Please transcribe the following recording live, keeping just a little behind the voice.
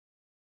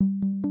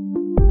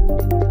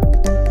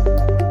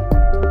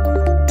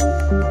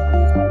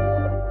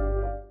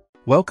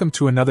Welcome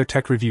to another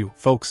tech review,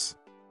 folks.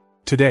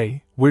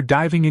 Today, we're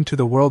diving into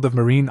the world of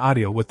marine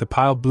audio with the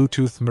Pyle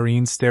Bluetooth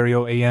Marine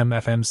Stereo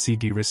AM/FM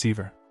CD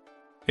receiver.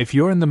 If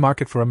you're in the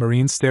market for a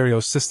marine stereo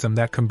system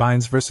that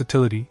combines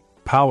versatility,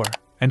 power,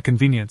 and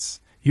convenience,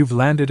 you've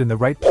landed in the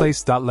right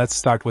place. Let's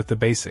start with the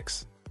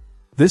basics.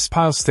 This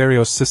Pyle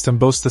stereo system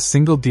boasts a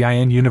single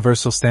DIN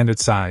universal standard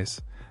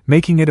size,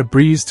 making it a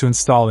breeze to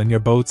install in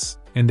your boat's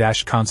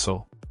in-dash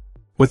console.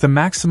 With a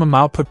maximum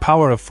output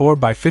power of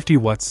 4x50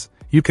 watts,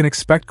 you can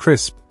expect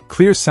crisp,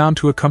 clear sound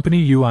to accompany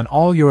you on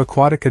all your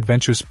aquatic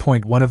adventures.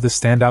 One of the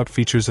standout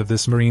features of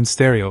this marine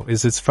stereo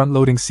is its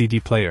front-loading CD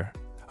player,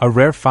 a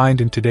rare find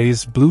in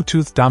today's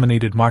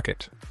Bluetooth-dominated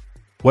market.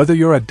 Whether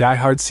you're a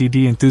die-hard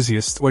CD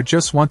enthusiast or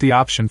just want the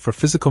option for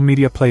physical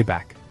media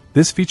playback,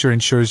 this feature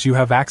ensures you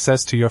have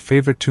access to your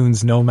favorite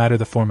tunes no matter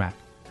the format.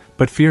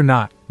 But fear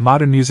not,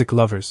 modern music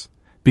lovers,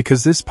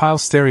 because this Pyle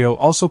stereo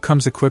also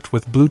comes equipped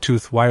with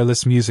Bluetooth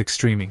wireless music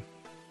streaming.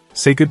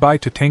 Say goodbye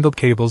to tangled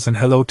cables and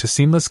hello to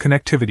seamless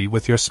connectivity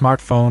with your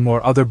smartphone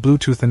or other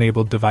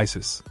Bluetooth-enabled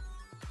devices.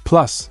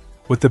 Plus,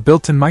 with the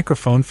built-in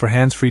microphone for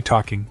hands-free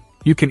talking,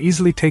 you can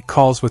easily take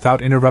calls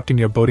without interrupting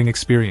your boating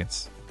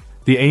experience.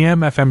 The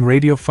AM/FM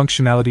radio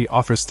functionality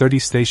offers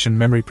 30-station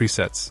memory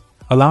presets,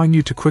 allowing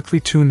you to quickly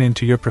tune in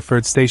to your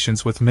preferred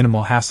stations with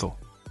minimal hassle.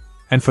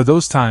 And for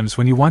those times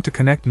when you want to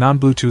connect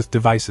non-Bluetooth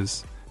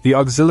devices, the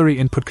auxiliary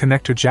input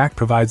connector jack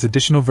provides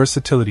additional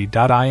versatility.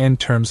 In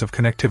terms of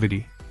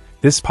connectivity,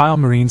 this Pyle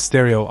Marine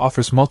Stereo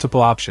offers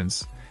multiple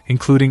options,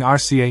 including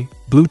RCA,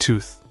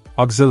 Bluetooth,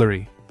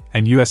 auxiliary,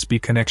 and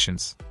USB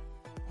connections.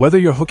 Whether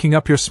you're hooking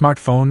up your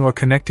smartphone or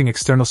connecting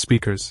external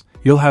speakers,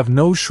 you'll have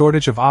no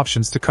shortage of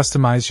options to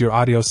customize your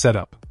audio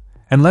setup.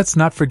 And let's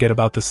not forget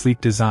about the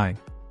sleek design.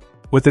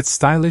 With its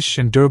stylish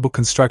and durable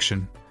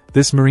construction,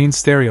 this marine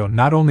stereo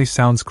not only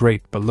sounds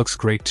great but looks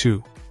great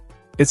too.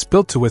 It's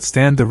built to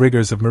withstand the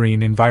rigors of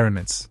marine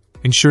environments,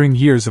 ensuring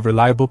years of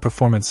reliable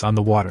performance on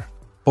the water.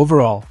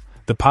 Overall,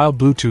 the Pyle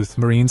Bluetooth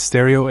Marine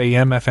Stereo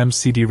AM/FM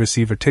CD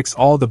receiver ticks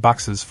all the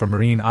boxes for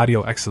marine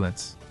audio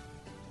excellence.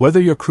 Whether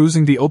you're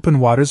cruising the open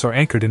waters or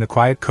anchored in a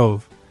quiet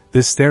cove,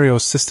 this stereo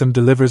system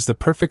delivers the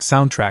perfect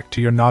soundtrack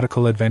to your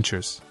nautical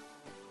adventures.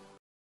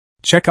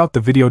 Check out the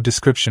video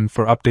description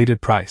for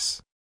updated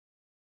price.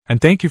 And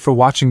thank you for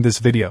watching this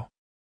video.